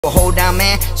Hold down,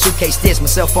 man. Suitcase this, my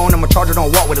cell phone and my charger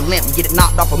don't walk with a limp. You get it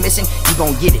knocked off or missing, you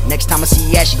gon' get it. Next time I see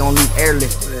you ass, you gon' leave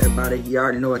airlift. Hey, everybody, you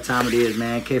already know what time it is,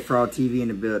 man. K-Frog TV in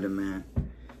the building, man.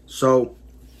 So,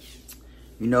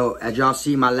 you know, as y'all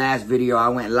see my last video, I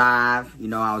went live. You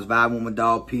know, I was vibing with my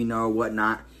dog Pino or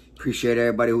whatnot. Appreciate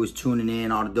everybody who was tuning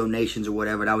in, all the donations or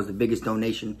whatever. That was the biggest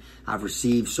donation I've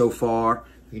received so far,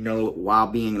 you know, while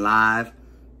being live.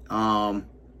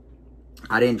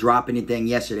 I didn't drop anything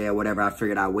yesterday or whatever. I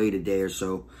figured I'd wait a day or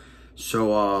so.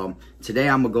 So today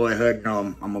I'm going to go ahead and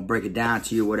I'm going to break it down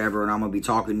to you or whatever. And I'm going to be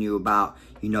talking to you about,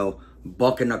 you know,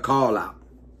 bucking a call out.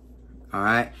 All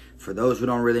right. For those who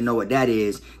don't really know what that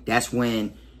is, that's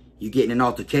when you get in an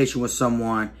altercation with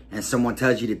someone and someone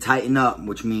tells you to tighten up,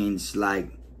 which means like,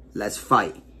 let's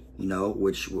fight, you know,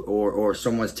 or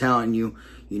someone's telling you,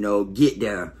 you know, get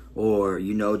there, or,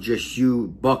 you know, just you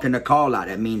bucking a call out.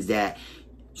 That means that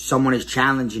someone is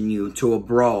challenging you to a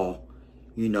brawl,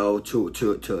 you know, to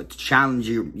challenge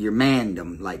your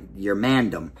mandom, like your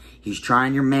mandom. He's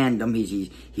trying your mandom.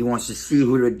 He wants to see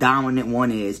who the dominant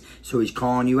one is. So he's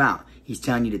calling you out. He's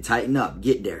telling you to tighten up,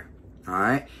 get there. All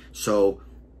right. So,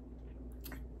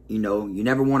 you know, you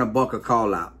never want to buck a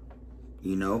call out,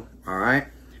 you know. All right.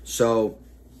 So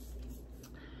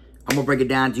I'm going to break it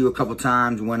down to you a couple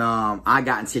times when I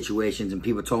got in situations and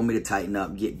people told me to tighten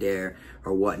up, get there,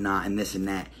 or whatnot, and this and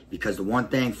that. Because the one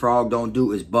thing Frog don't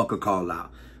do is buck a call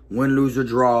out. Win, lose, or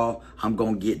draw, I'm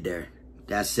going to get there.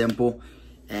 That's simple.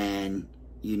 And,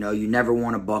 you know, you never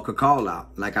want to buck a call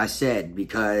out, like I said,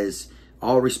 because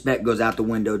all respect goes out the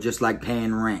window, just like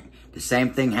paying rent. The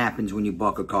same thing happens when you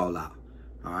buck a call out.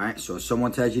 All right? So if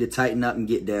someone tells you to tighten up and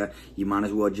get there, you might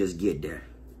as well just get there.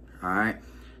 All right?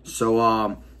 So,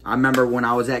 I remember when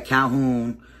I was at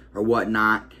Calhoun or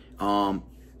whatnot,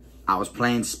 I was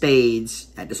playing spades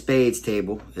at the spades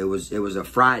table. It was a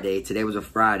Friday. Today was a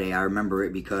Friday. I remember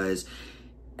it because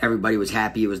everybody was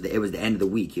happy. It was the end of the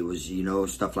week. It was, you know,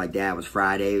 stuff like that. It was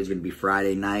Friday. It was going to be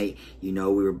Friday night. You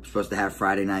know, we were supposed to have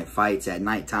Friday night fights at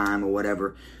nighttime or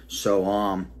whatever. So,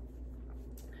 I'm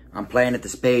playing at the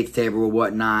spades table or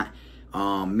whatnot.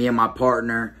 Me and my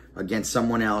partner against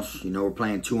someone else. You know, we're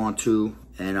playing 2-on-2.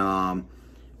 And,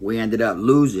 we ended up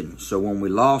losing. So when we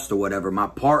lost or whatever, my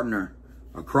partner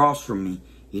across from me,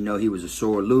 you know, he was a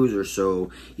sore loser.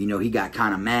 So, you know, he got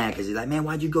kind of mad because he's like, man,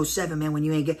 why'd you go 7, man, when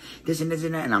you ain't get this and this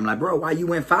and that? And I'm like, bro, why you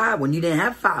went 5 when you didn't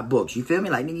have 5 books? You feel me?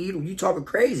 Like, nigga, you talking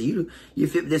crazy. You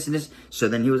feel this and this. So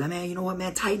then he was like, man, you know what,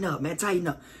 man, tighten up, man, tighten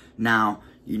up. Now,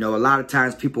 you know, a lot of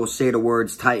times people say the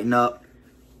words tighten up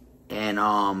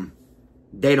and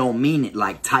they don't mean it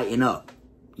like tighten up.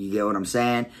 You get what I'm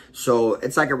saying? So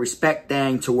it's like a respect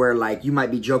thing to where like you might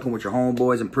be joking with your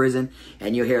homeboys in prison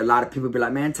and you'll hear a lot of people be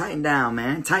like, man, tighten down,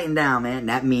 man. Tighten down, man.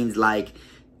 That means like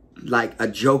a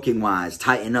joking wise,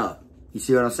 tighten up. You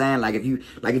see what I'm saying? Like if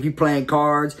you playing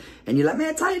cards and you're like,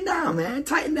 man, tighten down, man.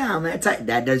 Tighten down, man.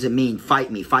 That doesn't mean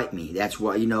fight me, fight me. That's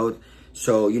what, you know.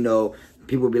 So, you know,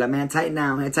 people will be like, man, tighten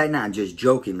down, man, tighten down. Just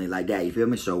jokingly like that. You feel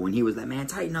me? So when he was like, man,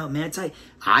 tighten up, man, tighten.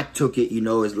 I took it, you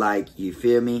know, as like, you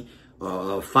feel me?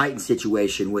 A fighting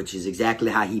situation, which is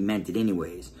exactly how he meant it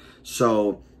anyways.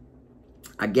 So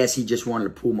I guess he just wanted to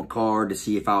pull my card to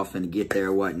see if I was finna get there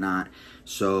or whatnot.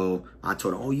 So I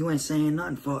told him, oh, you ain't saying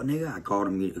nothing, fuck nigga. I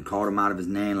called him out of his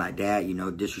name like that, you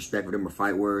know, disrespect with him or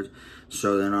fight words.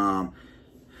 So then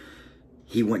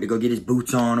he went to go get his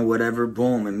boots on or whatever,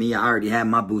 boom, and me, I already had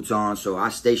my boots on, so I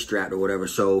stay strapped or whatever.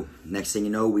 So next thing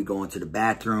you know, we go into the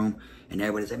bathroom. And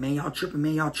everybody's like, man, y'all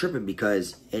tripping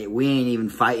because we ain't even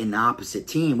fighting the opposite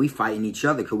team. We fighting each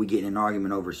other because we getting in an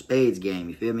argument over a spades game,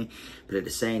 you feel me? But at the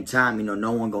same time, you know,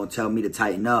 no one going to tell me to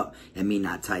tighten up and me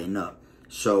not tighten up.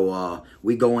 So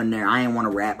we go in there. I ain't want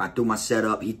to rap. I threw my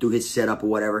setup. He threw his setup or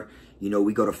whatever. You know,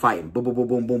 we go to fight. Boom, boom, boom,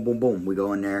 boom, boom, boom, boom. We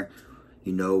go in there.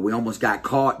 You know, we almost got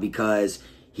caught because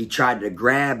he tried to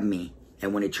grab me.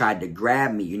 And when he tried to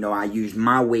grab me, you know, I used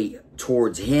my weight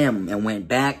towards him and went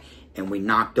back. And we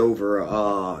knocked over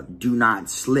a do not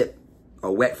slip, a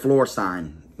wet floor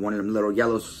sign. One of them little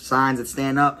yellow signs that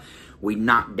stand up. We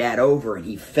knocked that over and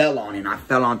he fell on it and I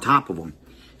fell on top of him.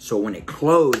 So when it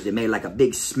closed, it made like a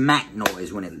big smack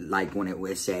noise when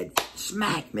it said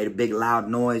smack, made a big loud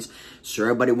noise. So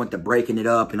everybody went to breaking it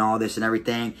up and all this and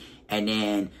everything. And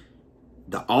then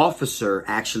the officer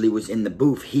actually was in the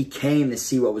booth. He came to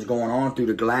see what was going on through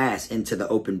the glass into the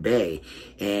open bay.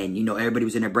 And, you know, everybody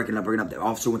was in there breaking up. The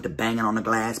officer went to banging on the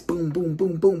glass. Boom, boom,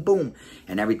 boom, boom, boom.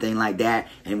 And everything like that.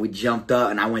 And we jumped up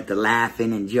and I went to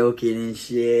laughing and joking and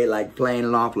shit. Like playing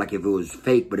it off like if it was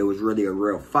fake, but it was really a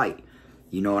real fight.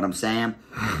 You know what I'm saying?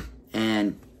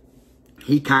 And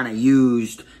he kind of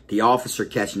used the officer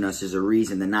catching us is a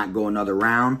reason to not go another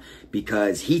round,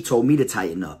 because he told me to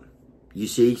tighten up. You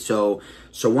see, so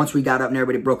once we got up and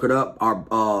everybody broke it up,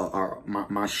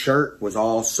 my shirt was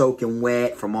all soaking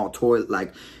wet from all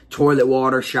toilet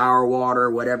water, shower water,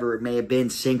 whatever it may have been,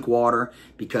 sink water.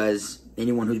 Because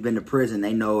anyone who's been to prison,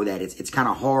 they know that it's kind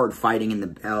of hard fighting in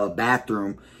the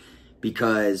bathroom,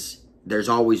 because there's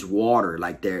always water.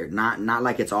 Like not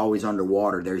like it's always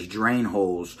underwater. There's drain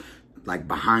holes like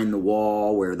behind the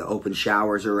wall where the open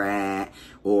showers are at,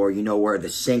 or, you know, where the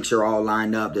sinks are all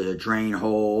lined up, there's a drain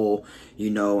hole, you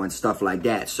know, and stuff like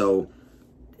that. So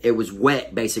it was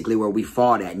wet basically where we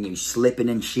fought at, and you slipping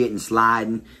and shit and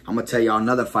sliding. I'm gonna tell y'all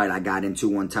another fight I got into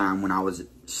one time when I was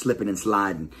slipping and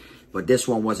sliding. But this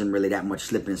one wasn't really that much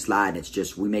slipping and sliding. It's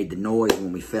just we made the noise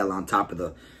when we fell on top of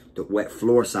the wet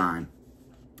floor sign.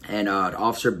 And the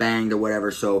officer banged or whatever,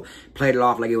 so played it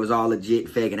off like it was all legit,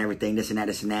 fake and everything, this and that,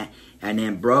 this and that. And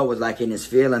then bro was like in his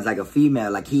feelings like a female,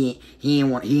 like he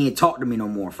ain't talk to me no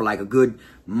more for like a good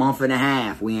month and a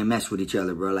half. We ain't mess with each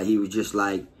other, bro. Like he was just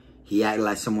like, he acted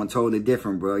like someone totally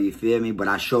different, bro. You feel me? But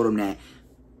I showed him that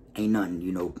ain't nothing,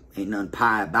 you know, ain't nothing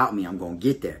pie about me. I'm gonna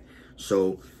get there.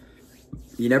 So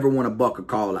you never want to buck a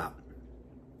call out.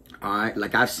 All right,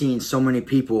 like I've seen so many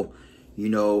people, you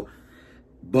know,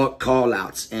 buck call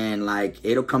outs, and like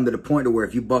it'll come to the point to where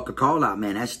if you buck a call out,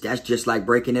 man, that's just like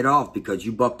breaking it off, because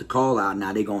you bucked the call out.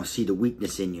 Now they're gonna see the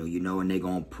weakness in you, you know, and they're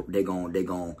gonna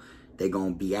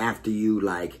be after you,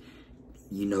 like,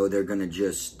 you know, they're gonna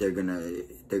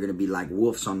be like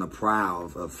wolves on the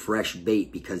prowl of fresh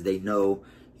bait, because they know,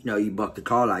 you know, you bucked the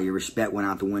call out, your respect went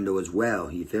out the window as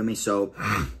well. You feel me? So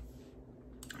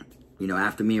you know,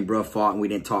 after me and bro fought and we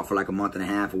didn't talk for like a month and a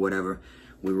half or whatever,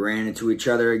 we ran into each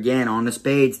other again on the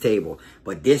spades table.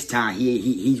 But this time,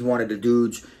 he's one of the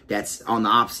dudes that's on the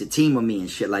opposite team of me and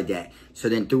shit like that. So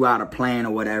then throughout a plan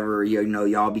or whatever, you know,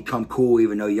 y'all become cool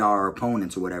even though y'all are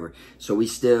opponents or whatever. So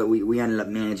we ended up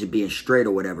managing being straight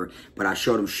or whatever. But I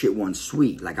showed him shit wasn't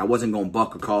sweet. Like I wasn't going to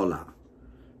buck a call out.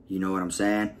 You know what I'm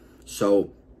saying?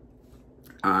 So,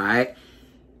 all right.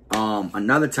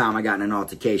 Another time I got in an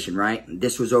altercation, right?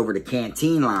 This was over the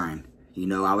canteen line. You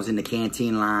know, I was in the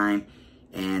canteen line.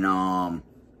 And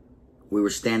we were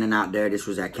standing out there. This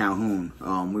was at Calhoun.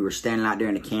 We were standing out there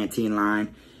in the canteen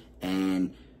line,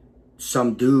 and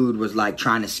some dude was like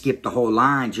trying to skip the whole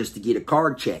line just to get a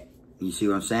card check. You see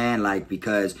what I'm saying? Like,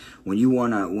 because when you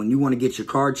wanna get your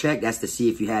card check, that's to see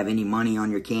if you have any money on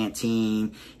your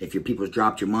canteen, if your people's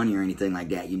dropped your money or anything like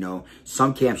that. You know,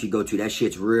 some camps you go to, that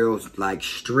shit's real like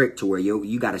strict to where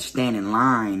you gotta stand in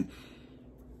line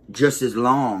just as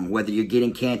long, whether you're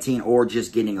getting canteen or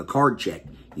just getting a card check,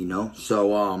 you know.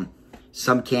 So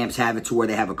some camps have it to where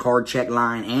they have a card check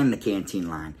line and the canteen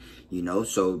line, you know.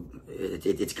 So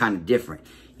it's kind of different,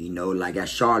 you know. Like at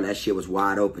Charlotte, that shit was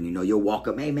wide open, you know. You'll walk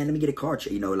up, hey man, let me get a card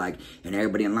check, you know, like, and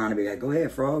everybody in line will be like, go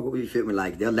ahead, frog, you feel me?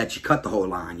 Like they'll let you cut the whole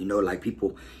line, you know, like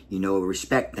people, you know,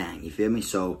 respect thing, you feel me?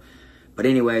 So, but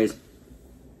anyways,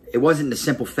 it wasn't the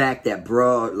simple fact that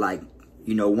bruh, like,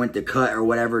 you know, went to cut or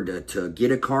whatever to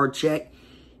get a card check.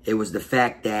 It was the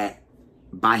fact that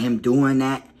by him doing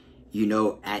that, you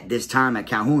know, at this time at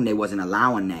Calhoun, they wasn't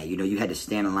allowing that. You know, you had to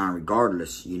stand in line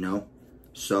regardless, you know.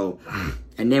 So,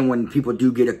 and then when people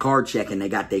do get a card check and they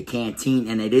got their canteen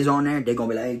and it is on there, they're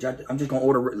going to be like, hey, I'm just going to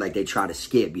order, like they try to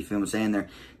skip, you feel what I'm saying?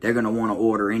 They're going to want to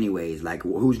order anyways. Like,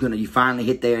 who's going to, you finally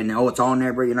hit there and, oh, it's on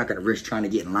there, bro. You're not going to risk trying to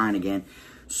get in line again.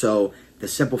 So, the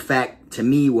simple fact to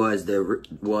me was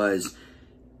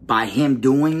by him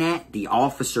doing that, the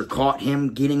officer caught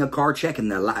him getting a card check,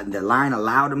 and the line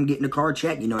allowed him getting a card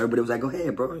check. You know, everybody was like, go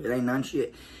ahead, bro. It ain't none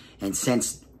shit. And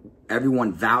since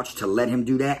everyone vouched to let him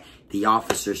do that, the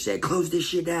officer said, close this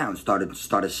shit down. Started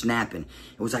snapping.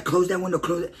 It was like, close that window,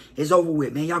 close it. It's over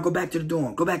with, man. Y'all go back to the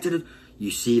dorm. Go back to the...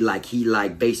 You see, like, he,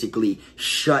 like, basically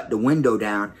shut the window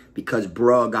down because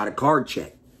bruh got a card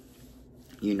check.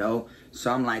 You know? So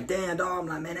I'm like, damn, dog. I'm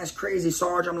like, man, that's crazy,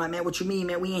 Sarge. I'm like, man, what you mean,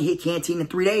 man? We ain't hit canteen in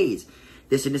 3 days.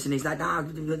 This and this and he's like, nah,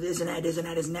 this and that, this and that, this and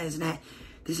that, this and that,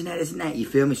 this and that, this and that. You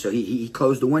feel me? So he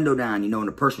closed the window down, you know, and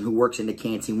the person who works in the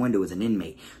canteen window is an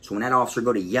inmate. So when that officer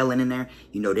go to yelling in there,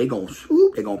 you know, they gonna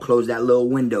swoop, they gonna close that little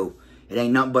window. It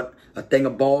ain't nothing but a thing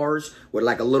of bars with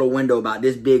like a little window about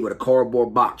this big with a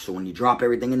cardboard box. So when you drop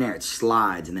everything in there, it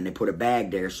slides, and then they put a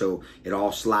bag there so it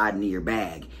all slide into your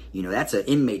bag. You know, that's an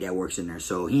inmate that works in there,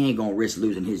 so he ain't gonna risk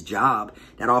losing his job.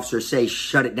 That officer say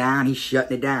shut it down, he's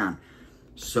shutting it down.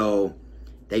 So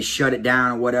they shut it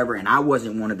down or whatever, and I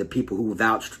wasn't one of the people who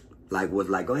vouched, like, was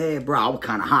like, go ahead, bro, I was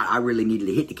kind of hot. I really needed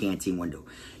to hit the canteen window.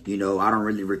 You know, I don't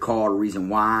really recall the reason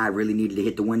why I really needed to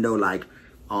hit the window. Like,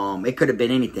 It could have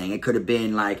been anything. It could have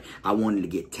been like I wanted to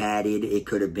get tatted. It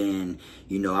could have been,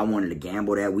 you know, I wanted to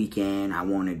gamble that weekend. I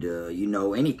wanted to, you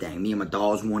know, anything. Me and my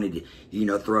dogs wanted to, you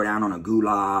know, throw down on a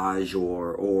goulash,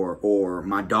 or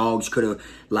my dogs could have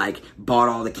like bought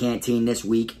all the canteen this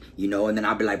week, you know, and then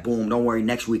I'll be like, boom, don't worry,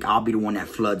 next week I'll be the one that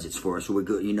floods it for us. So we're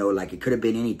good, you know, like it could have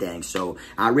been anything. So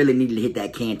I really needed to hit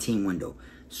that canteen window.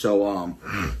 So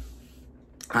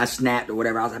I snapped or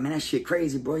whatever. I was like, man, that shit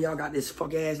crazy, bro. Y'all got this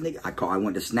fuck ass nigga. I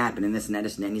went to snapping and this and that,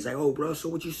 this and that. And he's like, oh, bro, so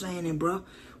what you saying then, bro?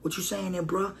 What you saying then,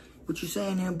 bro? What you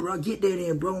saying then, bro? Get there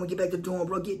then, bro. When we get back to the dorm,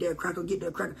 bro, get there, cracker, get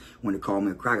there, cracker. When they call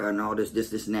me a cracker and all this,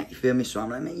 and that, you feel me? So I'm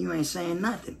like, man, you ain't saying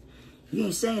nothing. You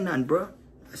ain't saying nothing, bro.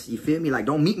 You feel me? Like,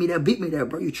 don't meet me there, beat me there,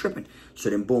 bro. You tripping. So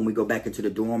then, boom, we go back into the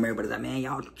dorm. Everybody's like, man,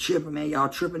 y'all tripping, man. Y'all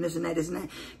tripping, this and that, this and that,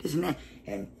 this and that.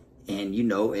 And you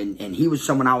know, and he was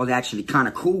someone I was actually kind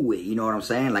of cool with, you know what I'm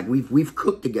saying? Like, we've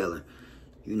cooked together.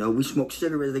 You know, we smoked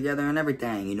cigarettes together and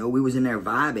everything. You know, we was in there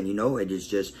vibing, you know. It is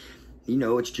just, you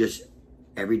know, it's just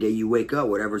every day you wake up,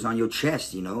 whatever's on your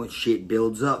chest, you know, shit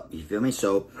builds up. You feel me?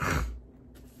 So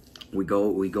we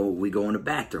go in the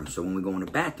bathroom. So when we go in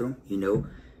the bathroom, you know,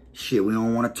 shit, we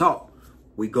don't want to talk.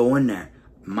 We go in there.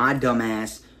 My dumb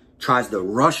ass tries to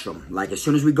rush him. Like, as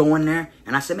soon as we go in there,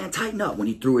 and I said, man, tighten up. When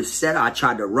he threw his setter, I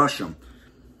tried to rush him.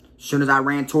 As soon as I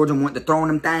ran towards him, went to throwing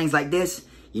them things like this,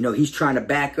 you know, he's trying to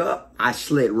back up. I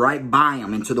slid right by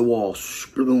him into the wall.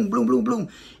 Bloom, bloom, bloom, bloom.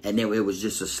 And then it was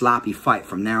just a sloppy fight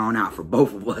from there on out for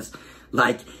both of us.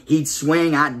 Like, he'd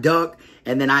swing, I'd duck,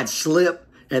 and then I'd slip,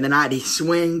 and then I'd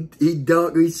swing, he'd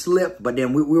duck, he'd slip. But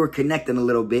then we were connecting a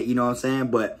little bit, you know what I'm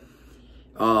saying? But,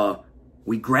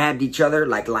 we grabbed each other,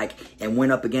 and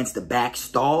went up against the back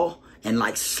stall and,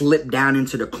 like, slipped down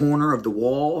into the corner of the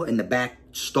wall in the back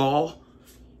stall.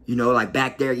 You know, like,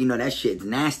 back there, you know, that shit's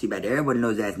nasty back there. Everybody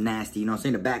knows that's nasty, you know what I'm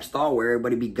saying? The back stall where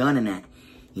everybody be gunning at,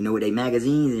 you know, with their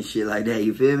magazines and shit like that,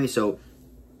 you feel me? So,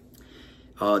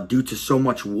 due to so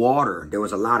much water, there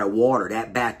was a lot of water.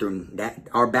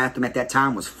 Our bathroom at that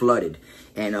time was flooded.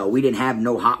 And we didn't have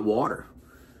no hot water.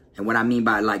 And what I mean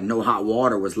by, like, no hot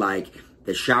water was, like,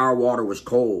 the shower water was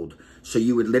cold. So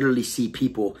you would literally see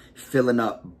people filling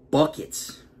up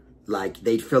buckets. Like,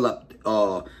 they'd fill up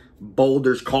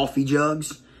Boulder's coffee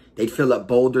jugs. They'd fill up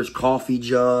Boulder's coffee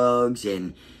jugs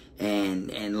and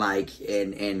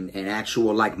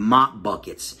actual, like, mop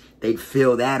buckets. They'd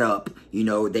fill that up. You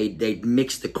know, they'd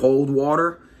mix the cold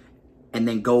water and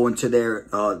then go into their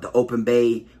the open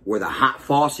bay where the hot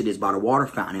faucet is by the water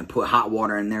fountain and put hot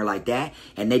water in there like that.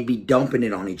 And they'd be dumping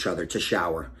it on each other to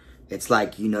shower. It's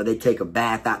like, you know, they take a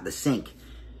bath out the sink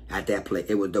at that place.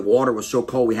 The water was so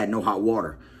cold we had no hot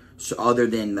water. So other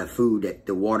than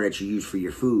the water that you use for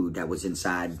your food that was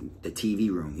inside the TV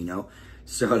room, you know.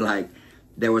 So like,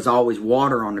 there was always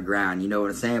water on the ground, you know what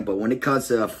I'm saying? But when it comes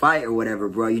to a fight or whatever,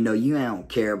 bro, you know, you don't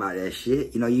care about that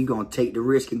shit. You know, you gonna take the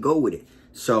risk and go with it.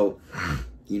 So,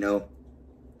 you know,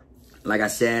 like I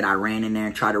said, I ran in there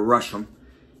and tried to rush him.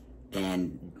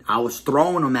 And I was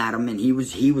throwing him at him, and he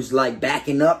was like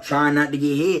backing up, trying not to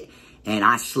get hit. And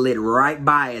I slid right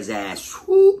by his ass,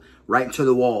 swoop, right into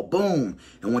the wall, boom.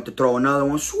 And went to throw another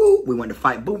one, swoop. We went to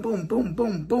fight, boom, boom, boom,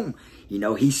 boom, boom. You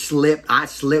know, he slipped, I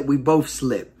slipped, we both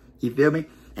slipped. You feel me?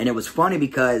 And it was funny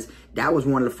because that was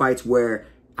one of the fights where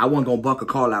I wasn't going to buck a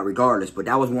call out regardless. But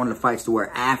that was one of the fights to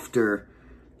where after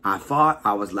I fought,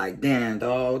 I was like, damn,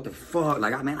 dog, what the fuck?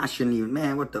 Like, I shouldn't even,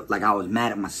 man, what the, like, I was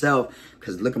mad at myself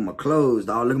because look at my clothes,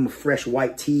 dog. Look at my fresh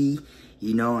white tee,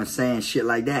 you know what I'm saying? Shit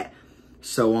like that.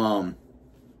 So,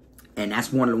 and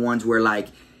that's one of the ones where, like,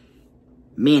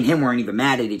 me and him weren't even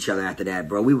mad at each other after that,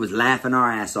 bro. We was laughing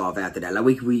our ass off after that. Like,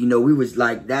 we you know, we was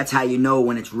like, that's how you know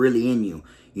when it's really in you.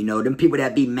 You know, them people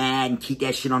that be mad and keep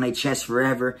that shit on their chest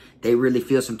forever, they really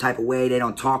feel some type of way. They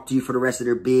don't talk to you for the rest of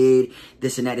their bid,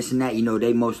 this and that, this and that. You know,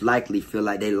 they most likely feel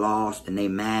like they lost and they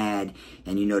mad.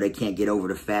 And, you know, they can't get over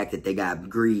the fact that they got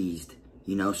greased,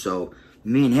 you know. So,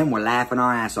 me and him were laughing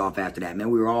our ass off after that, man.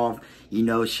 We were all, you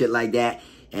know, shit like that.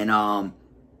 And,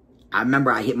 I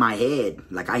remember I hit my head.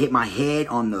 Like, I hit my head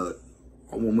on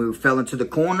when we fell into the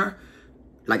corner.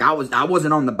 Like, I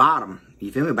wasn't on the bottom.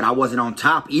 You feel me? But I wasn't on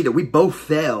top either. We both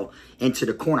fell into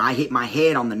the corner. I hit my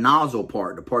head on the nozzle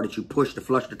part, the part that you push to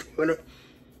flush the toilet.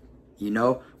 You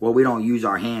know? Well, we don't use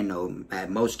our hand, though. At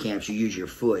most camps, you use your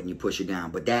foot and you push it down.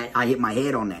 But I hit my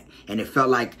head on that. And it felt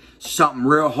like something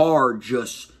real hard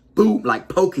just, boom, like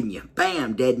poking you.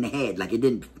 Bam, dead in the head. Like,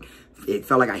 it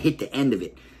felt like I hit the end of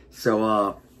it.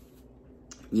 So,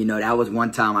 you know, that was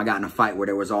one time I got in a fight where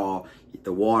there was all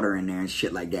the water in there and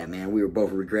shit like that, man. We were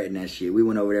both regretting that shit. We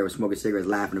went over there with smoking cigarettes,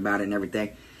 laughing about it and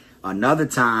everything. Another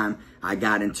time I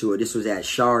got into it, this was at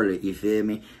Charlotte, you feel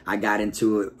me? I got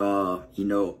into it, you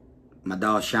know, my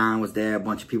dog Sean was there, a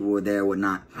bunch of people were there,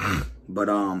 whatnot. But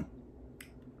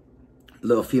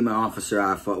little female officer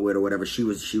I fought with or whatever, she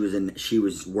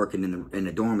was working in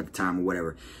the dorm at the time or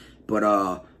whatever. But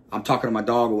I'm talking to my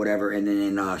dog or whatever, and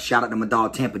then shout out to my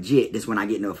dog Tampa Jit. This is when I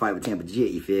get into a fight with Tampa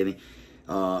Jit, you feel me?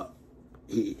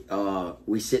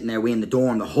 We sitting there, we in the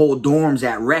dorm, the whole dorm's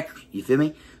at wreck, you feel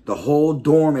me? The whole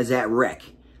dorm is at wreck,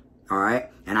 all right?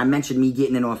 And I mentioned me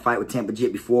getting into a fight with Tampa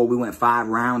Jit before. We went 5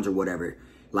 rounds or whatever,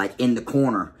 like in the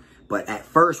corner. But at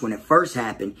first, when it first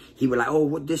happened, he was like, oh,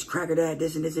 what this, cracker that,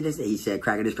 this and this and this. He said,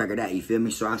 cracker this, cracker that, you feel me?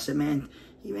 So I said, man,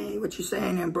 what you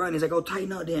saying then, bro? And he's like, oh,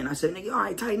 tighten up then. I said, nigga, all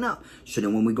right, tighten up. So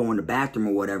then when we go in the bathroom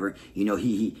or whatever, you know,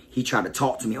 he tried to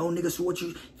talk to me. Oh, nigga, so what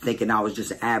you, thinking I was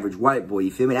just an average white boy,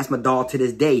 you feel me? That's my dog to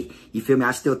this day, you feel me?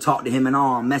 I still talk to him and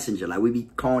all on Messenger. Like, we be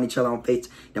calling each other on face.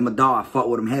 Then my dog, I fought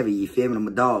with him heavy, you feel me? I'm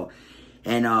a dog.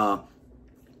 And,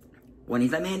 when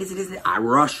he's like, man, this, I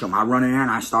rush him. I run in there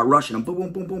and I start rushing him. Boom,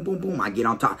 boom, boom, boom, boom, boom. I get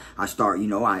on top. I start, you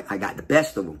know, I got the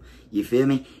best of him. You feel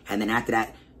me? And then after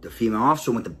that, the female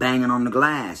officer went to banging on the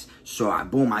glass. So I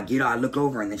get her, I look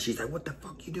over, and then she's like, what the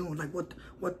fuck you doing? Like, what,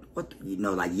 you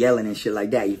know, like yelling and shit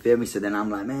like that. You feel me? So then I'm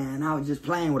like, man, I was just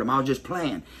playing with him. I was just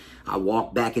playing. I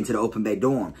walk back into the open bay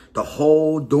dorm. The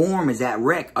whole dorm is at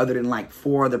wreck other than like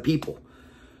 4 other people.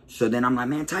 So then I'm like,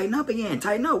 man, tighten up again.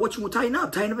 Tighten up. What you want to tighten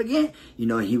up? Tighten up again. You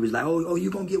know, and he was like, oh, you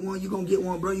going to get one. You going to get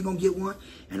one, bro. You going to get one.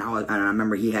 And I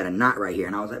remember he had a knot right here.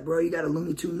 And I was like, bro, you got a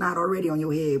Looney Tunes knot already on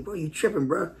your head. Bro, you tripping,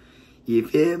 bro. You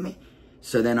feel me?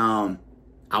 So then I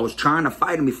was trying to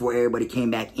fight him before everybody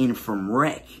came back in from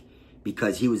rec.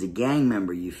 Because he was a gang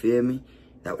member. You feel me?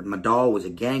 My dog was a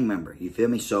gang member. You feel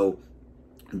me? So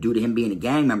due to him being a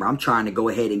gang member, I'm trying to go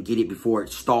ahead and get it before it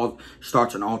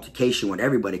starts an altercation with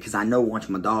everybody. Because I know once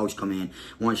my dogs come in,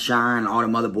 once Shine, all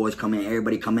them other boys come in,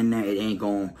 everybody come in there, it ain't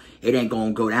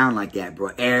gonna go down like that,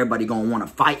 bro. Everybody gonna want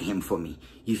to fight him for me.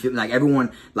 You feel me? Like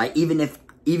everyone, like even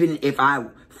if I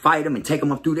fight him and take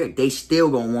him up through there, they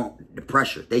still gonna want the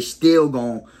pressure. They still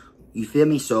gonna, you feel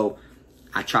me? So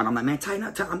I'm like, man, tighten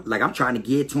up, I'm trying to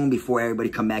get to him before everybody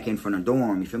come back in from the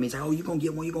dorm. You feel me? He's like, oh, you gonna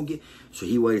get one, you gonna get. So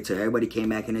he waited till everybody came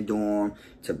back in the dorm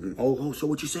to, oh, so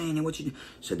what you saying and what you do?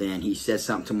 So then he said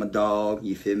something to my dog,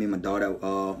 you feel me? My dog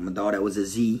that was a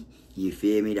Z, you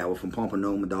feel me? That was from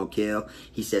Pompano, my dog Kel.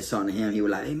 He said something to him. He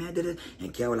was like, hey, man, did it?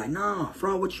 And Kel was like, nah,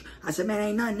 bro, what you? I said, man,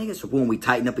 ain't nothing, nigga. So boom, we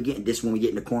tighten up again. This when we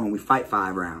get in the corner and we fight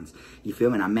 5 rounds. You feel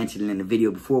me? And I mentioned it in the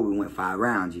video before we went 5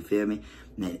 rounds, you feel me?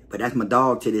 But that's my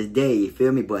dog to this day, you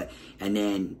feel me? And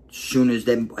then as soon as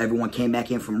everyone came back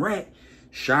in from rec,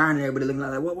 Sean and everybody looking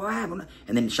like, what happened?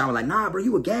 And then Sean was like, nah, bro,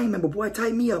 you a gang member, boy,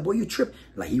 tighten me up, boy, you trip.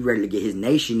 Like, he ready to get his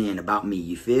nation in about me,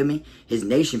 you feel me? His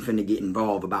nation finna get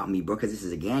involved about me, bro, because this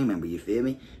is a gang member, you feel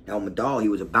me? That was my dog. He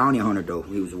was a bounty hunter, though.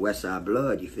 He was a West Side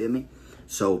Blood, you feel me?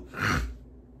 So,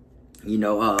 you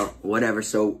know, whatever.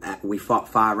 So, we fought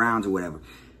 5 rounds or whatever,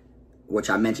 which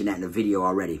I mentioned that in the video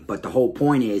already. But the whole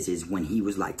point is when he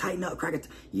was like, tighten up, crack it,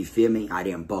 you feel me? I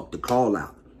didn't buck the call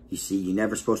out. You see, you're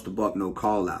never supposed to buck no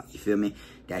call out. You feel me?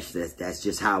 That's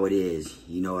just how it is.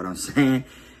 You know what I'm saying?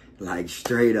 Like,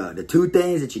 straight up. The 2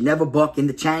 things that you never buck in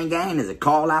the chain gang is a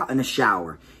call out and a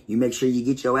shower. You make sure you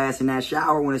get your ass in that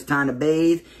shower when it's time to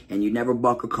bathe, and you never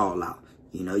buck a call out.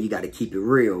 You know, you got to keep it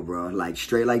real, bro. Like,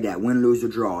 straight like that. Win, lose, or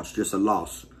draw. It's just a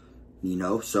loss. You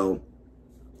know? So,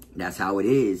 that's how it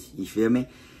is. You feel me?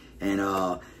 And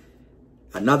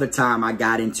another time I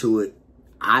got into it,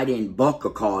 I didn't buck a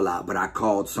call out, but I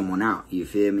called someone out. You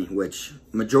feel me? Which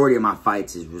majority of my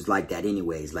fights was like that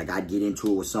anyways. Like, I'd get into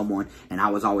it with someone, and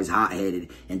I was always hot-headed.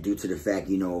 And due to the fact,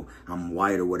 you know, I'm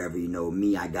white or whatever, you know,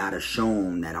 me, I gotta show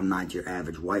them that I'm not your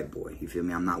average white boy. You feel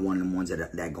me? I'm not one of them ones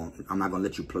I'm not gonna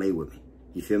let you play with me.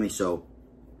 You feel me? So,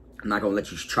 I'm not gonna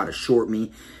let you try to short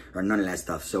me or none of that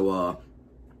stuff. So,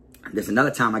 there's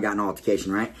another time I got an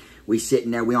altercation, right? We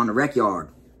sitting there, we on the rec yard,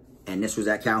 and this was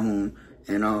at Calhoun,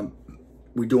 and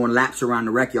we doing laps around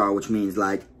the rec yard, which means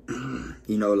like,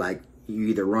 you know, like you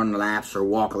either run laps or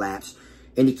walk laps.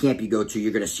 Any camp you go to,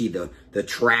 you're gonna see the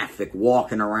traffic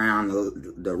walking around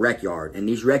the rec yard, and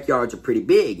these rec yards are pretty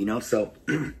big, you know. So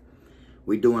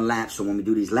we doing laps. So when we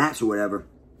do these laps or whatever,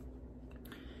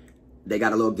 they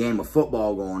got a little game of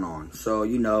football going on. So,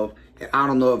 you know, I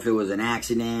don't know if it was an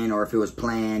accident or if it was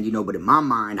planned, you know, but in my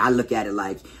mind, I look at it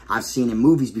like I've seen in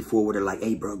movies before where they're like,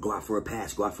 hey, bro, go out for a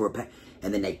pass, go out for a pass.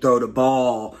 And then they throw the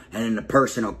ball, and then the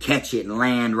person will catch it and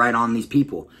land right on these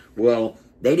people. Well,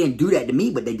 they didn't do that to me,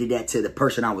 but they did that to the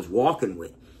person I was walking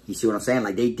with. You see what I'm saying?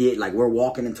 Like, they did, like, we're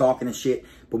walking and talking and shit,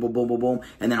 boom, boom, boom, boom, boom.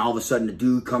 And then all of a sudden, the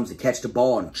dude comes to catch the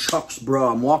ball and chucks bro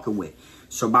I'm walking with.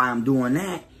 So by him doing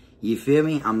that, you feel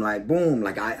me? I'm like, boom,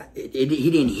 like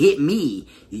he didn't hit me.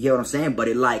 You get what I'm saying? But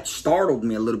it like startled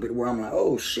me a little bit where I'm like,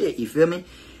 oh shit, you feel me?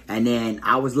 And then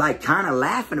I was like kind of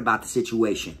laughing about the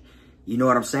situation. You know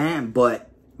what I'm saying?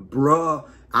 But bruh,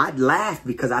 I'd laughed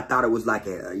because I thought it was like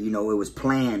it was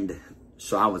planned.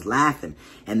 So I was laughing.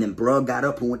 And then bruh got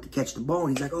up and went to catch the ball.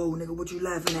 And he's like, oh, nigga, what you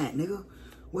laughing at, nigga?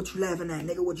 What you laughing at,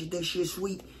 nigga? What you think shit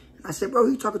sweet? And I said, bro,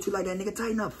 who you talking to like that, nigga?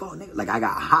 Tighten up, fuck, nigga. Like, I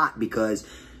got hot because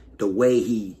the way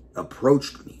he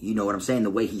approached me, you know what I'm saying? The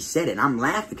way he said it. And I'm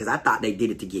laughing because I thought they did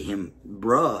it to get him,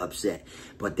 bruh, upset.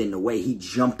 But then the way he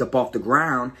jumped up off the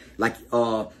ground, like,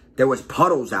 there was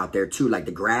puddles out there too. Like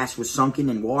the grass was sunken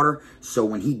in water. So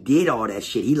when he did all that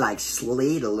shit, he like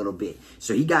slid a little bit.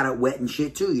 So he got up wet and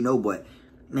shit too, you know. But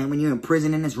man, when you're in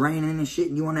prison and it's raining and shit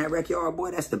and you on that rec yard,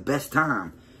 boy, that's the best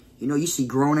time. You know, you see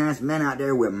grown ass men out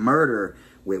there with murder,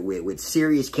 with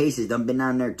serious cases, done been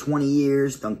down there 20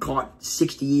 years, done caught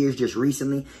 60 years just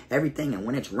recently, everything. And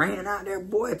when it's raining out there,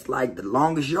 boy, it's like the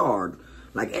longest yard.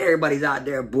 Like everybody's out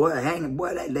there, boy, hanging,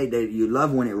 boy, you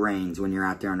love when it rains when you're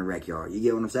out there on the rec yard. You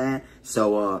get what I'm saying?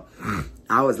 So,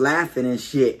 I was laughing and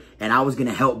shit, and I was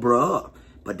gonna help bro up.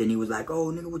 But then he was like,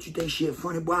 oh, nigga, what you think shit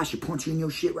funny, boy? I should punch you in your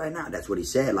shit right now. That's what he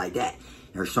said, like that.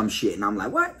 Or some shit. And I'm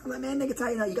like, what? I'm like, man, nigga, tell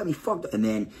you now, you got me fucked up. And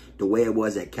then the way it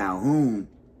was at Calhoun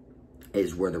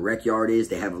is where the rec yard is.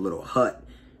 They have a little hut.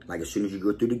 Like as soon as you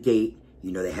go through the gate,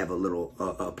 you know, they have a little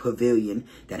pavilion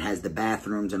that has the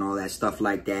bathrooms and all that stuff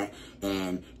like that.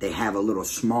 And they have a little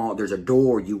there's a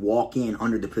door you walk in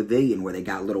under the pavilion where they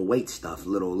got little weight stuff,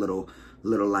 little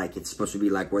like it's supposed to be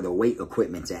like where the weight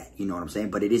equipment's at. You know what I'm saying?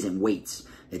 But it isn't weights.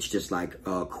 It's just like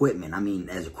equipment. I mean,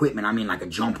 as equipment, I mean like a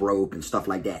jump rope and stuff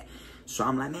like that. So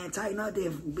I'm like, man, tighten up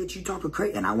there, bitch, you talking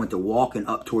crazy. And I went to walking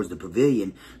up towards the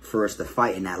pavilion for us to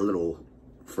fight in that little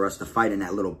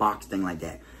box thing like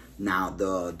that. Now,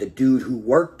 the dude who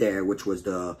worked there, which was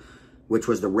the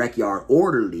rec yard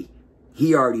orderly,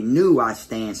 he already knew I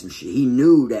stand some shit. He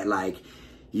knew that, like,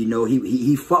 you know,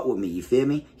 he fucked with me, you feel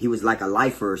me? He was like a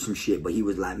lifer or some shit, but he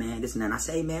was like, man, this and that. And I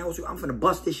say, man, I'm finna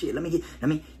bust this shit.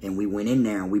 And we went in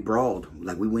there and we brawled.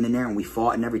 Like, we went in there and we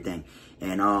fought and everything.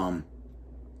 And,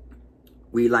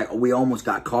 we almost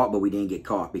got caught, but we didn't get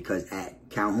caught because at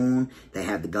Calhoun, they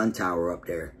have the gun tower up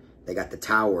there. They got the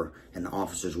tower and the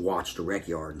officers watch the rec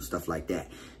yard and stuff like that.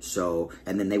 So,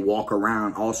 and then they walk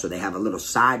around also. They have a little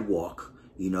sidewalk,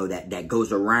 you know, that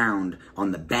goes around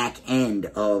on the back end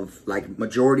of, like,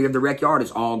 majority of the rec yard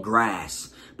is all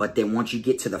grass. But then once you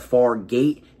get to the far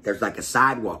gate, there's like a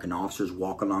sidewalk and the officers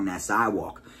walk along that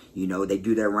sidewalk. You know, they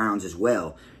do their rounds as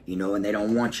well, you know, and they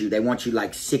want you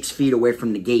like 6 feet away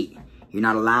from the gate. You're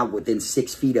not allowed within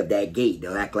 6 feet of that gate.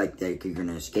 They'll act like you're going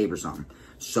to escape or something.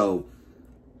 So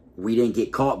we didn't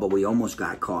get caught, but we almost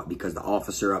got caught because the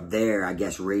officer up there, I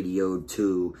guess, radioed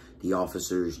to the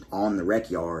officers on the rec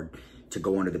yard to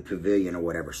go into the pavilion or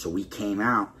whatever. So we came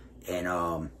out and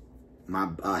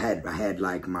I had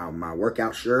like my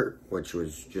workout shirt, which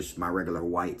was just my regular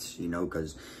whites, you know,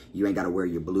 because you ain't got to wear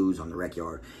your blues on the rec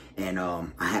yard. And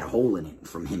I had a hole in it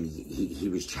from him. He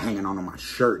was hanging on my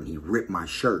shirt and he ripped my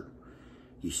shirt.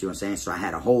 You see what I'm saying? So I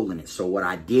had a hole in it. So what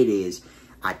I did is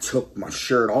I took my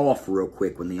shirt off real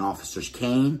quick when the officers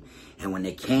came. And when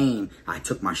they came, I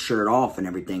took my shirt off and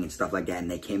everything and stuff like that.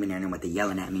 And they came in there and they went to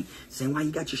yelling at me, saying, why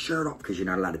you got your shirt off? Because you're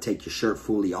not allowed to take your shirt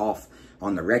fully off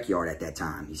on the rec yard at that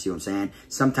time. You see what I'm saying?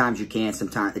 Sometimes you can,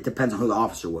 sometimes it depends on who the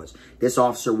officer was. This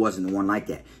officer wasn't the one like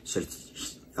that. So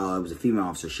it was a female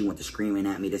officer. She went to screaming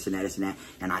at me, this and that, this and that.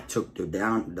 And I took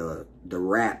the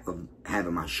rap of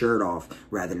having my shirt off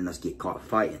rather than us get caught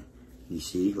fighting. You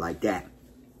see, like that.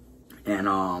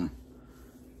 And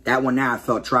that one now I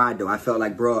felt tried though. I felt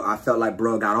like bro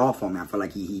got off on me. I felt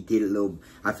like he did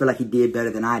I feel like he did better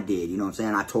than I did. You know what I'm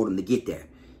saying? I told him to get there.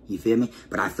 You feel me?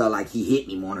 But I felt like he hit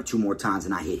me 1 or 2 more times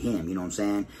than I hit him. You know what I'm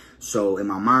saying? So in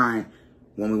my mind,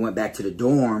 when we went back to the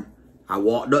dorm, I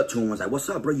walked up to him and was like, what's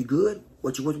up, bro? You good?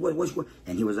 What?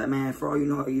 And he was like, man, for all you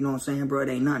know what I'm saying, bro? It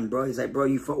ain't nothing, bro. He's like, bro,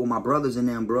 you fuck with my brothers in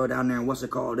them, bro, down there, and what's it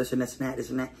called? This and this and that,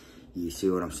 this and that. You see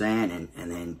what I'm saying?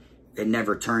 And then it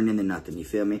never turned into nothing, you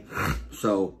feel me?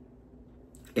 So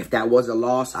if that was a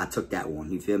loss, I took that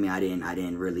one. You feel me?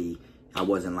 I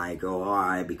wasn't like, oh, all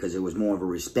right, because it was more of a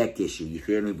respect issue, you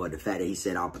feel me? But the fact that he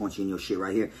said, I'll punch you in your shit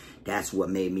right here, that's what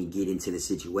made me get into the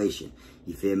situation,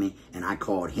 you feel me? And I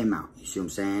called him out, you see what I'm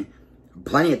saying?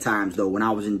 Plenty of times, though, when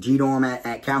I was in G-Dorm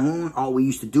at Calhoun, all we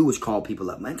used to do was call people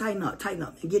up. Man, tighten up,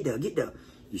 and get there.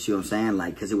 You see what I'm saying?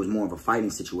 Like, because it was more of a fighting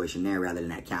situation there rather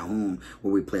than at Calhoun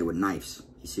where we play with knives.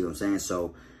 You see what I'm saying?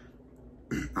 So,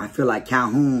 I feel like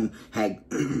Calhoun had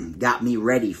got me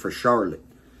ready for Charlotte.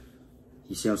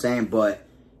 You see what I'm saying? But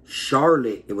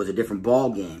Charlotte, it was a different ball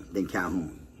game than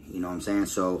Calhoun. You know what I'm saying?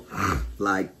 So,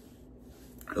 like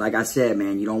I said,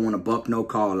 man, you don't want to buck no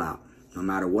call out. No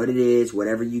matter what it is,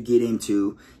 whatever you get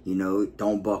into, you know,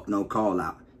 don't buck no call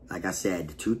out. Like I said,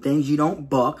 the two things you don't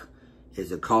buck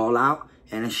is a call out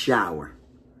and a shower.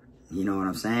 You know what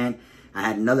I'm saying? I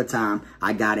had another time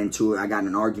I got in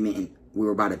an argument, and we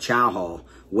were by the chow hall,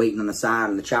 waiting on the side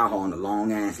of the chow hall in a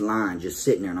long ass line, just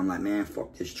sitting there. And I'm like, man,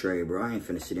 fuck this tray, bro. I ain't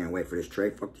finna sit there and wait for this tray.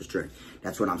 Fuck this tray.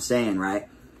 That's what I'm saying, right?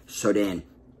 So then,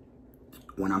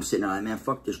 when I'm sitting there like, man,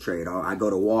 fuck this tray, dog. I go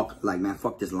to walk, like, man,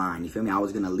 fuck this line. You feel me? I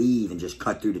was gonna leave and just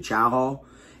cut through the chow hall.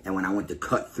 And when I went to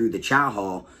cut through the chow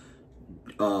hall,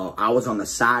 I was on the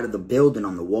side of the building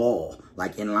on the wall,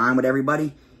 like in line with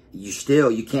everybody.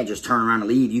 You can't just turn around and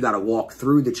leave. You got to walk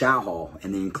through the chow hall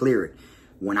and then clear it.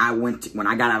 When I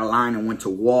got out of line and went to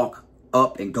walk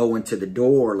up and go into the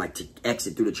door, like to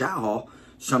exit through the chow hall,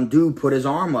 some dude put his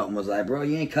arm up and was like, bro,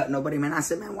 you ain't cutting nobody, man. I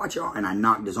said, man, watch your arm. And I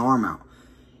knocked his arm out.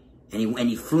 And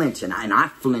he flinched, and I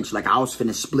flinched like I was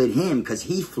finna split him because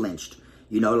he flinched.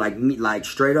 You know, like me, like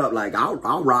straight up, like I'll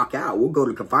rock out. We'll go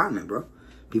to confinement, bro.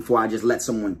 Before I just let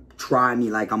someone try me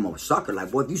like I'm a sucker.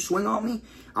 Like, boy, if you swing on me,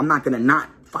 I'm not gonna not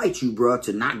fight you, bro,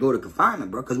 to not go to confinement,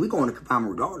 bro. Because we going to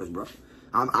confinement regardless, bro.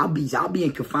 I'll be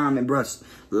in confinement, bro,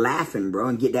 laughing, bro,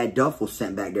 and get that duffel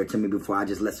sent back there to me before I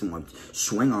just let someone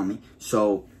swing on me.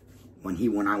 So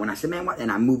when I said, man, what? And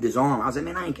I moved his arm, I was like,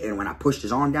 man, I ain't. And when I pushed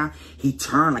his arm down, he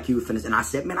turned like he was finished. And I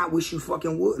said, man, I wish you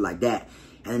fucking would, like that.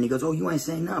 And then he goes, oh, you ain't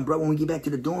saying nothing, bro. When we get back to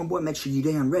the dorm, boy, make sure you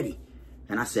damn ready.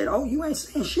 And I said, oh, you ain't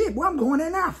saying shit, boy. I'm going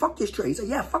in now. Fuck this trade. He said,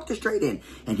 yeah, fuck this trade in.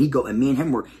 And me and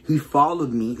him he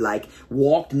followed me, like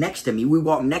walked next to me. We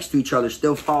walked next to each other,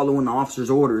 still following the officer's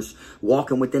orders,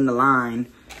 walking within the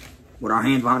line with our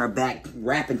hands behind our back,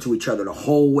 rapping to each other the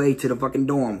whole way to the fucking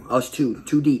dorm. Us two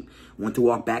deep. Went to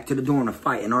walk back to the dorm to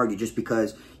fight and argue just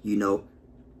because, you know,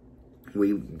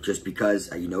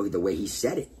 the way he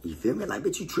said it. You feel me? Like,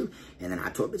 bitch, you true. And then I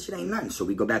told bitch, it ain't nothing. So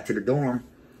we go back to the dorm.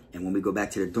 And when we go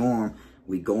back to the dorm,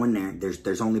 we go in there.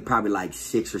 There's only probably like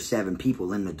 6 or 7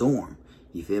 people in the dorm.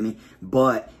 You feel me?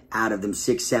 But out of them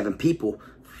 6, 7 people,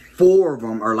 4 of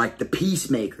them are like the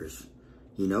peacemakers.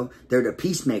 You know, they're the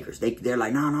peacemakers. They're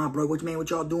like, nah, bro, what you mean? What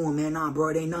y'all doing, man? Nah, bro,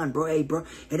 it ain't nothing, bro. Hey, bro,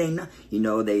 it ain't nothing. You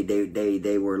know,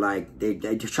 they were like, they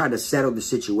just tried to settle the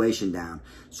situation down.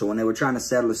 So when they were trying to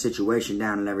settle the situation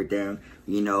down and everything,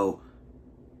 you know,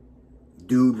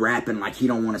 dude rapping like he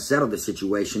don't want to settle the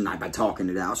situation, like by talking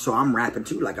it out. So I'm rapping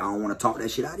too, like I don't want to talk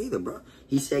that shit out either, bro.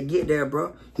 He said, get there,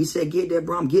 bro. He said, get there,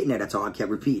 bro. I'm getting there. That's all I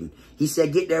kept repeating. He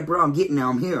said, get there, bro. I'm getting there.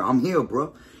 I'm here,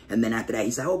 bro. And then after that,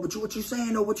 he said, oh, but what you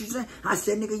saying, though? What you saying? I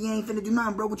said, nigga, you ain't finna do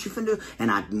nothing, bro. What you finna do? And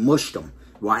I mushed him.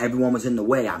 While everyone was in the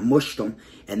way, I mushed him.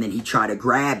 And then he tried to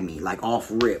grab me, like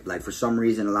off rip. Like for some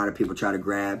reason, a lot of people try to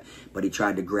grab, but he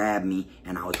tried to grab me,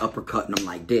 and I was uppercutting him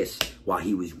like this while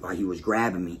he was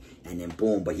grabbing me. And then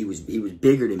boom, but he was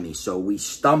bigger than me, so we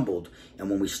stumbled. And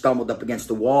when we stumbled up against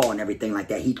the wall and everything like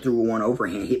that, he threw one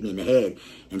overhand, hit me in the head,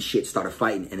 and shit started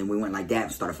fighting. And then we went like that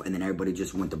and started fighting, and then everybody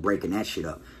just went to breaking that shit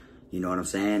up. You know what I'm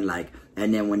saying? Like,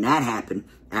 and then when that happened,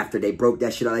 after they broke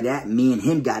that shit out like that, me and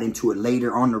him got into it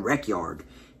later on the rec yard.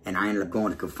 And I ended up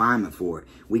going to confinement for it.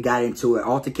 We got into an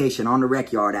altercation on the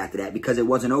rec yard after that because it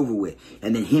wasn't over with.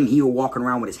 And then he was walking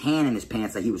around with his hand in his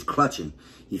pants like he was clutching.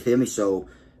 You feel me? So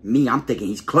me, I'm thinking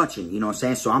he's clutching. You know what I'm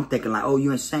saying? So I'm thinking like, oh,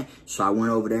 you insane. So I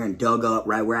went over there and dug up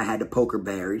right where I had the poker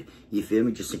buried. You feel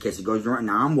me? Just in case it goes wrong.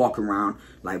 Now I'm walking around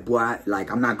like, boy,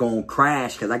 I'm not going to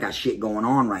crash because I got shit going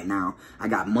on right now. I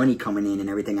got money coming in and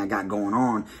everything I got going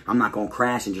on. I'm not going to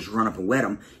crash and just run up and wet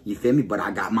them. You feel me? But I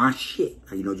got my shit,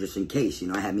 you know, just in case. You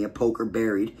know, I had me a poker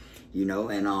buried, you know,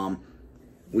 and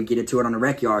we get into it on the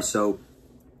rec yard. So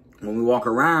when we walk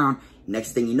around,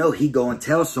 next thing you know, he go and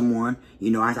tell someone,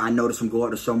 you know, I notice him go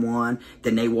up to someone,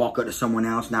 then they walk up to someone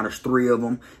else. Now there's 3 of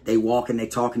them. They walk and they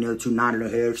talking, the other 2 nodding their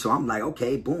heads. So I'm like,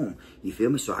 okay, boom. You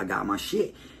feel me? So I got my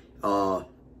shit.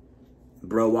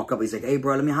 Bro walk up, he's like, hey,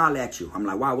 bro, let me holler at you. I'm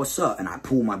like, wow, what's up? And I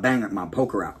pull my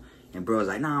poker out. And bro's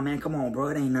like, nah, man, come on, bro.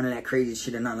 It ain't none of that crazy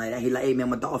shit or nothing like that. He like, hey, man,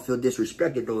 my dog feel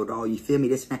disrespected, though, dog. You feel me?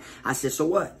 This and that. I said, so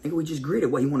what? Nigga, we just gritted.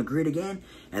 What, you want to grit again?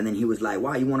 And then he was like,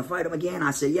 wow, you want to fight him again?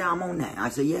 I said, yeah, I'm on that. I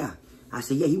said, yeah.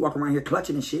 He walk around here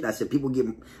clutching and shit. I said, people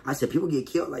get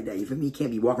killed like that. You feel me? He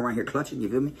can't be walking around here clutching. You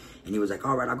feel me? And he was like,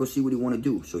 all right, I'll go see what he want to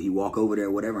do. So he walk over there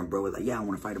or whatever. And bro was like, yeah, I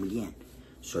want to fight him again.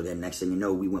 So then next thing you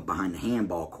know, we went behind the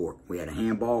handball court. We had a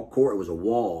handball court. It was a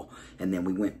wall. And then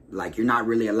we went, like, you're not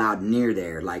really allowed near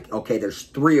there. Like, okay, there's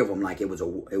 3 of them. Like, it was a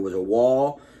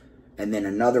wall, and then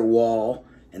another wall,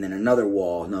 and then another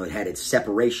wall. No, it had its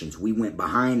separations. We went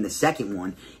behind the second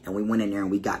one, and we went in there, and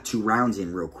we got 2 rounds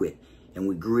in real quick. and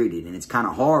we gritted. And it's kind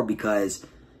of hard because,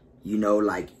 you know,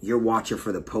 like, you're watching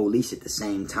for the police at the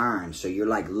same time. So you're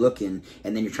like looking,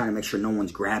 and then you're trying to make sure no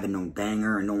one's grabbing no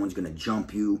banger and no one's going to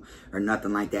jump you or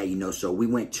nothing like that, you know. So we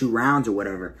went 2 rounds or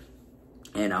whatever,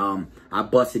 and I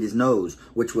busted his nose,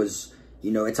 which was,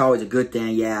 you know, it's always a good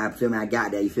thing. Yeah, I feel me, I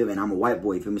got that, you feel me? And I'm a white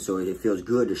boy, you feel me? So it feels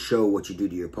good to show what you do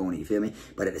to your opponent, you feel me?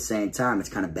 But at the same time, it's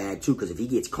kind of bad too, because if he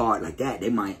gets caught like that,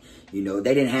 they might, you know,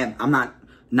 they didn't have,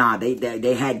 nah,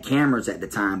 they had cameras at the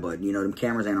time, but, you know, them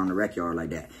cameras ain't on the rec yard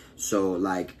like that. So,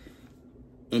 like,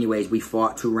 anyways, we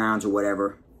fought 2 rounds or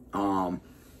whatever.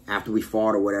 After we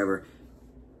fought or whatever,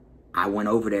 I went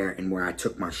over there, and where I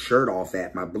took my shirt off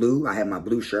at, I had my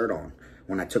blue shirt on.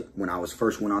 When I was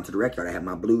first went onto the rec yard, I had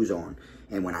my blues on.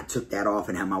 And when I took that off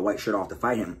and had my white shirt off to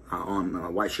fight him, my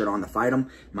white shirt on to fight him,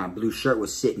 my blue shirt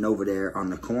was sitting over there on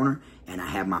the corner, and I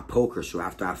had my poker. So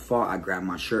after I fought, I grabbed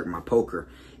my shirt and my poker.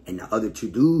 And the other 2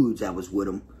 dudes that was with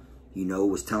him, you know,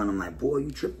 was telling him like, boy,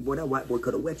 you tripping, boy, that white boy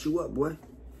could have wet you up, boy.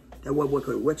 That white boy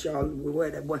could have wet y'all,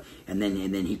 boy, that boy. And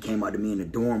then he came up to me in the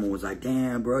dorm and was like,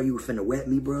 damn, bro, you were finna wet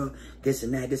me, bro. This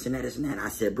and that, this and that, this and that. And I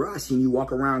said, bro, I seen you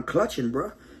walk around clutching,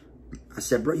 bro. I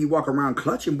said, bro, you walk around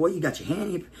clutching, boy, you got your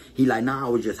hand here. He like, nah, I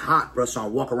was just hot, bro, so I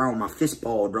walk around with my fist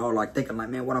ball, bro, like thinking like,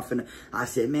 man, what I'm finna. I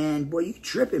said, man, boy, you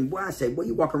tripping, boy. I said, boy,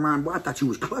 you walk around, boy, I thought you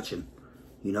was clutching.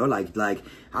 You know, like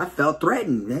I felt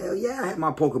threatened. Hell yeah, I had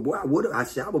my poker, boy. I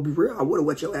said, I would be real. I would have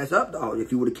wet your ass up, dog,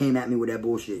 if you would have came at me with that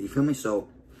bullshit. You feel me? So,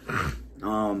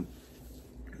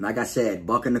 like I said,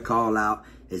 bucking the call out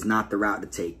is not the route to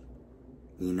take.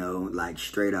 You know, like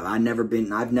straight up. I've never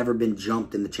been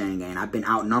jumped in the chain gang. I've been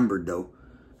outnumbered though.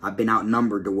 I've been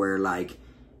outnumbered to where like,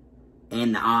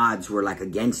 and the odds were like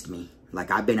against me.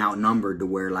 Like I've been outnumbered to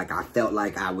where like I felt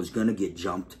like I was gonna get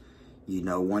jumped. You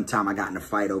know, one time I got in a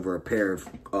fight over a pair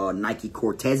of Nike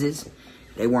Cortezes.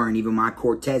 They weren't even my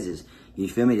Cortezes. You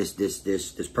feel me?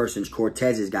 This person's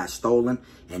Cortezes got stolen,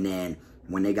 and then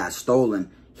when they got stolen,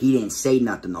 he didn't say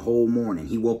nothing the whole morning.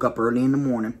 He woke up early in the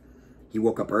morning.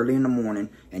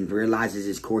 And realizes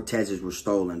his Cortezes were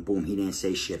stolen. Boom, he didn't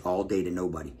say shit all day to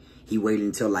nobody. He waited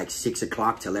until like 6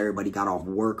 o'clock till everybody got off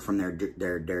work from their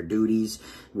duties,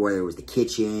 whether it was the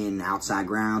kitchen, outside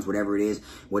grounds, whatever it is.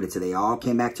 Waited till they all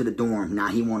came back to the dorm. Now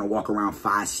he want to walk around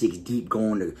 5, 6 deep,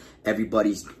 going to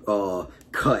everybody's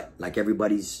cut, like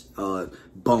everybody's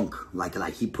bunk,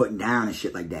 like he putting down and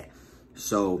shit like that.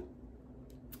 So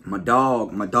my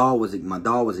dog was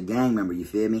a gang member, you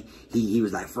feel me? He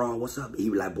was like, Fraud, what's up? He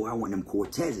was like, boy, I want them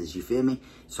Cortezes, you feel me?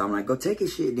 So I'm like, go take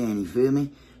his shit then, you feel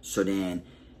me? So then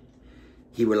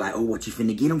he was like, oh, what, you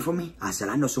finna get him for me? I said,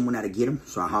 I know someone that'll get him.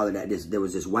 So I hollered at there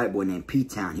was this white boy named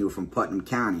P-Town. He was from Putnam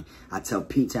County. I tell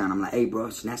P-Town, I'm like, hey,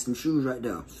 bro, snatch them shoes right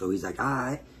there. So he's like, all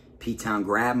right. P-Town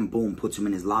grab him, boom, puts him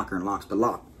in his locker and locks the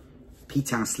lock.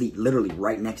 P-Town sleep literally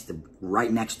right next to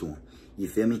him. You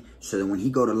feel me? So then when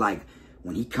he go to like,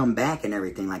 when he come back and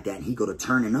everything like that, and he go to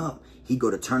turning up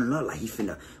like he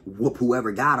finna whoop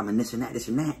whoever got him and this and that, this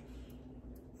and that.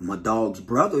 My dog's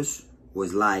brothers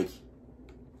was like,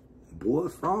 boy,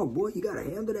 Frog, boy, you gotta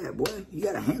handle that, boy. You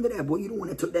gotta handle that, boy. You the one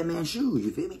that took that man's shoes,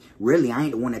 you feel me? Really, I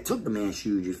ain't the one that took the man's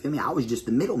shoes, you feel me? I was just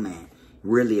the middleman.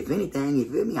 Really, if anything,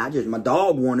 you feel me? My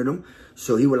dog wanted them.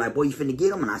 So he was like, boy, you finna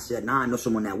get them? And I said, nah, I know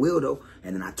someone that will, though.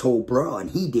 And then I told bro, and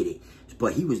he did it.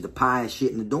 But he was the pious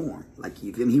shit in the dorm. Like,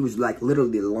 you feel me? He was like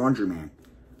literally the laundryman.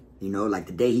 You know, like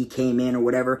the day he came in or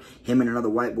whatever, him and another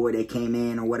white boy, they came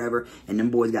in or whatever. And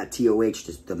them boys got TOH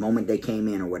just the moment they came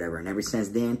in or whatever. And ever since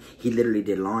then, he literally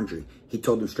did laundry. He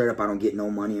told them straight up, I don't get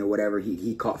no money or whatever.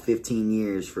 He caught 15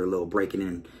 years for a little breaking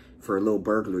in, for a little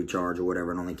burglary charge or whatever.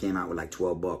 And only came out with like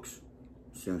 12 bucks.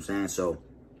 See what I'm saying? So,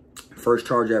 first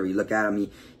charge ever. You look at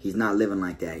him, he's not living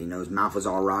like that. You know, his mouth was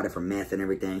all rotted from meth and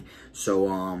everything.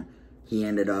 So, he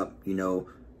ended up, you know,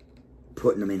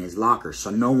 putting him in his locker. So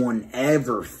no one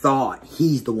ever thought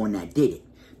he's the one that did it.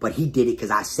 But he did it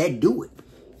because I said do it.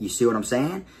 You see what I'm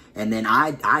saying? And then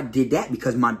I did that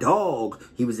because my dog,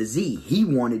 he was a Z. He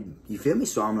wanted, you feel me?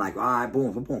 So I'm like, all right,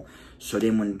 boom, boom, boom. So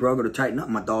then when bro go to tighten up,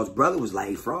 my dog's brother was like,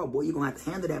 hey, Frog, boy, you going to have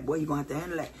to handle that, boy. You going to have to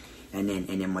handle that. And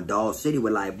then my dog City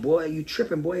was like, boy, you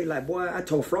tripping, boy. Like, boy, I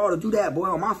told Fraud to do that, boy,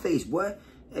 on my face, boy.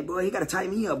 Hey, boy, he got to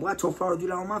tighten me up. Boy, I told Fraud to do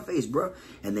that on my face, bro.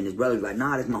 And then his brother's like,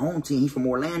 nah, that's my home team. He's from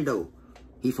Orlando.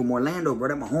 He from Orlando, bro.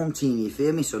 That's my home team, you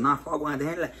feel me? So now Fraud going to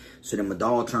have to handle that. So then my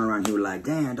dog turned around. He was like,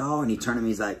 damn, dog. And he turned to me.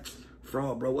 He's like,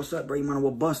 Fraud, bro, what's up, bro? You might as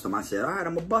well bust him. I said, all right,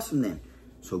 I'm going to bust him then.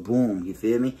 So boom, you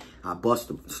feel me? I bust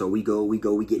him. So we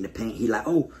get in the paint. He like,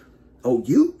 oh,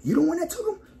 you the one that took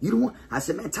him? You the one? I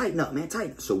said, man, tighten up, man,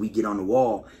 tighten up. So we get on the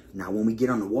wall. Now, when we get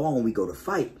on the wall and we go to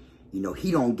fight, you know,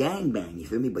 he don't gangbang, you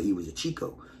feel me? But he was a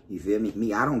Chico. You feel me?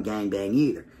 Me, I don't gangbang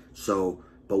either. So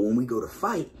But when we go to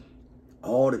fight,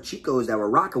 all the Chicos that were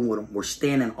rocking with him were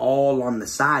standing all on the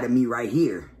side of me right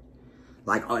here.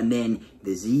 Like, and then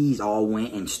the Z's all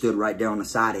went and stood right there on the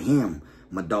side of him.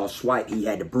 My dog Swipe, he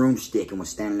had the broomstick and was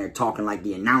standing there talking like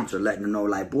the announcer, letting them know,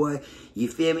 like, boy, you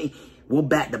feel me? We'll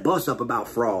back the bus up about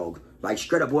Frog. Like,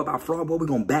 straight up, boy, about Frog, boy, we're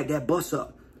going to back that bus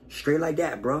up. Straight like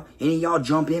that, bro. Any of y'all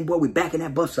jump in, boy, we backing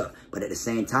that bus up. But at the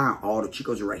same time, all the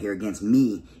Chicos are right here against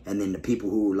me. And then the people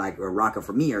who, like, are rocking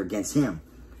for me are against him.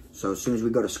 So as soon as we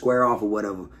go to square off or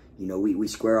whatever, you know, we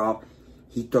square off.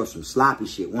 He throws some sloppy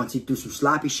shit. Once he threw some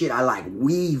sloppy shit, I, like,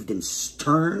 weaved and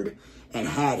turned and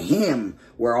had him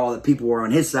where all the people were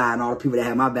on his side and all the people that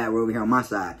had my back were over here on my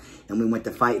side. And we went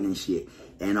to fighting and shit.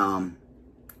 And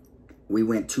we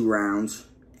went 2 rounds.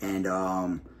 And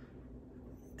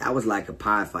that was like a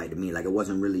pie fight to me. Like, it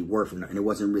wasn't really worth it. And it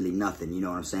wasn't really nothing, you know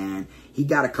what I'm saying? He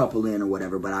got a couple in or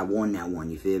whatever, but I won that one,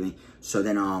 you feel me? So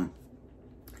then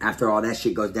after all that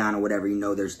shit goes down or whatever, you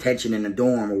know, there's tension in the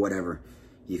dorm or whatever.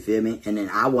 You feel me? And then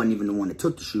I wasn't even the one that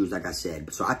took the shoes, like I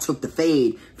said. So I took the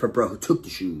fade for bro who took the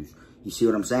shoes. You see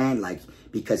what I'm saying? Like,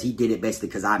 because he did it basically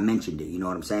because I mentioned it. You know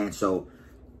what I'm saying? So,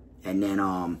 and then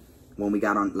when we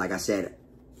got on, like I said,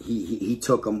 he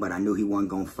took them, but I knew he wasn't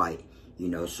going to fight. You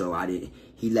know, so I didn't,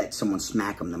 he let someone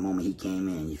smack him the moment he came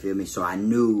in. You feel me? So I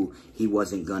knew he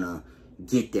wasn't going to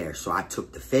get there. So I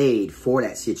took the fade for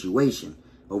that situation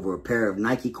over a pair of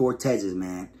Nike Cortezes,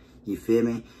 man. You feel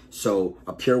me? So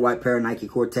a pure white pair of Nike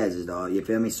Cortezes, dog. You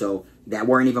feel me? So that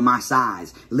weren't even my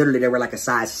size. Literally, they were like a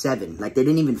size 7. Like, they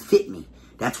didn't even fit me.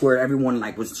 That's where everyone,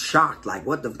 like, was shocked. Like,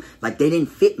 what the... Like, they didn't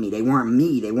fit me. They weren't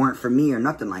me. They weren't for me or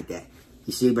nothing like that.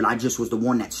 You see? But I just was the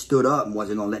one that stood up and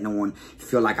wasn't going to let no one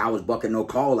feel like I was bucking no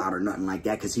call out or nothing like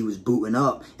that, because he was booting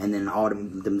up. And then all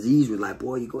them Z's was like,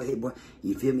 boy, you go ahead, boy.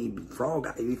 You feel me? Frog,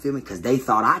 you feel me? Because they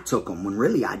thought I took them when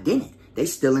really I didn't. They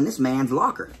still in this man's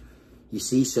locker. You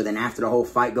see? So then after the whole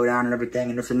fight go down and everything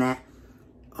and this and that,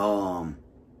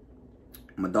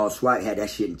 my dog Swipe had that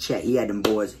shit in check. He had them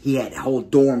boys. He had the whole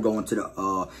dorm going to the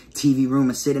TV room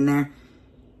and sitting there.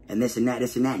 And this and that,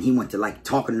 this and that. And he went to, like,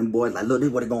 talking to them boys, like, look, this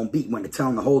is what it's going to be. Went to tell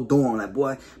them the whole dorm, like,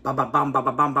 boy, ba-ba-bum,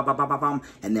 ba-ba-bum, ba-ba-bum.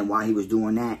 And then while he was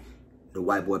doing that, the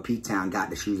white boy P-Town got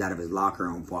the shoes out of his locker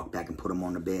and walked back and put them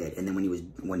on the bed. And then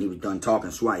when he was done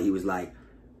talking Swipe, he was like,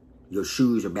 your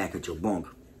shoes are back at your bunk.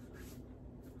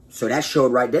 So that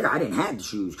showed right there I didn't have the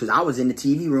shoes because I was in the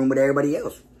TV room with everybody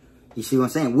else. You see what I'm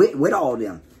saying? With all of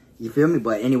them. You feel me?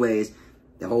 But anyways,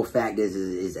 the whole fact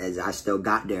is I still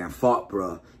got there and fought,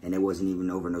 bro. And it wasn't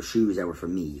even over no shoes that were for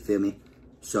me. You feel me?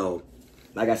 So,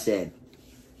 like I said,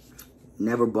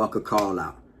 never buck a call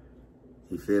out.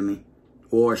 You feel me?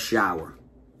 Or shower.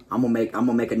 I'm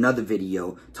gonna make another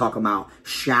video talking about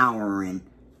showering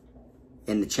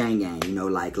in the chain gang. You know,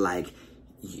 like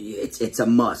it's a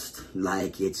must.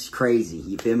 Like, it's crazy.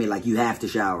 You feel me? Like, you have to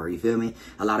shower. You feel me?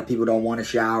 A lot of people don't want to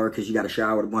shower because you got to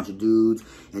shower with a bunch of dudes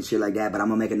and shit like that. But I'm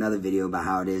going to make another video about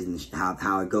how it is and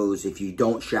how it goes if you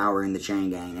don't shower in the chain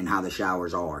gang and how the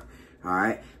showers are. All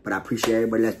right? But I appreciate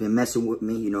everybody that's been messing with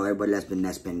me. You know, everybody that's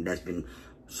been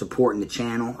supporting the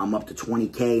channel. I'm up to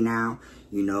 20K now.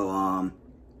 You know,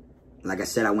 like I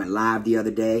said, I went live the other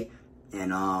day.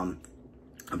 And,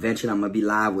 eventually, I'm going to be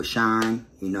live with Shine.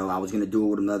 You know, I was going to do it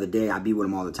with him the other day. I be with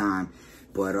him all the time.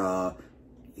 But,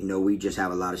 you know, we just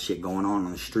have a lot of shit going on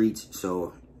the streets.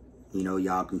 So, you know,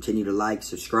 y'all continue to like,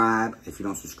 subscribe. If you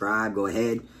don't subscribe, go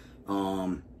ahead.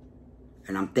 And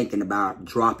I'm thinking about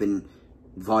dropping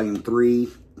Volume 3,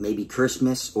 maybe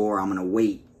Christmas, or I'm going to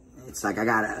wait. It's like I'm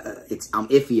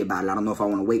iffy about it. I don't know if I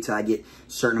want to wait till I get a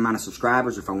certain amount of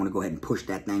subscribers or if I want to go ahead and push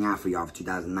that thing out for y'all for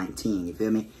 2019. You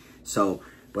feel me? So...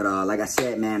 But like I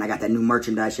said, man, I got that new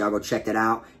merchandise. Y'all go check that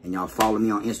out. And y'all follow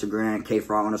me on Instagram,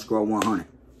 KFrog_100.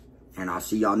 And I'll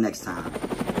see y'all next time.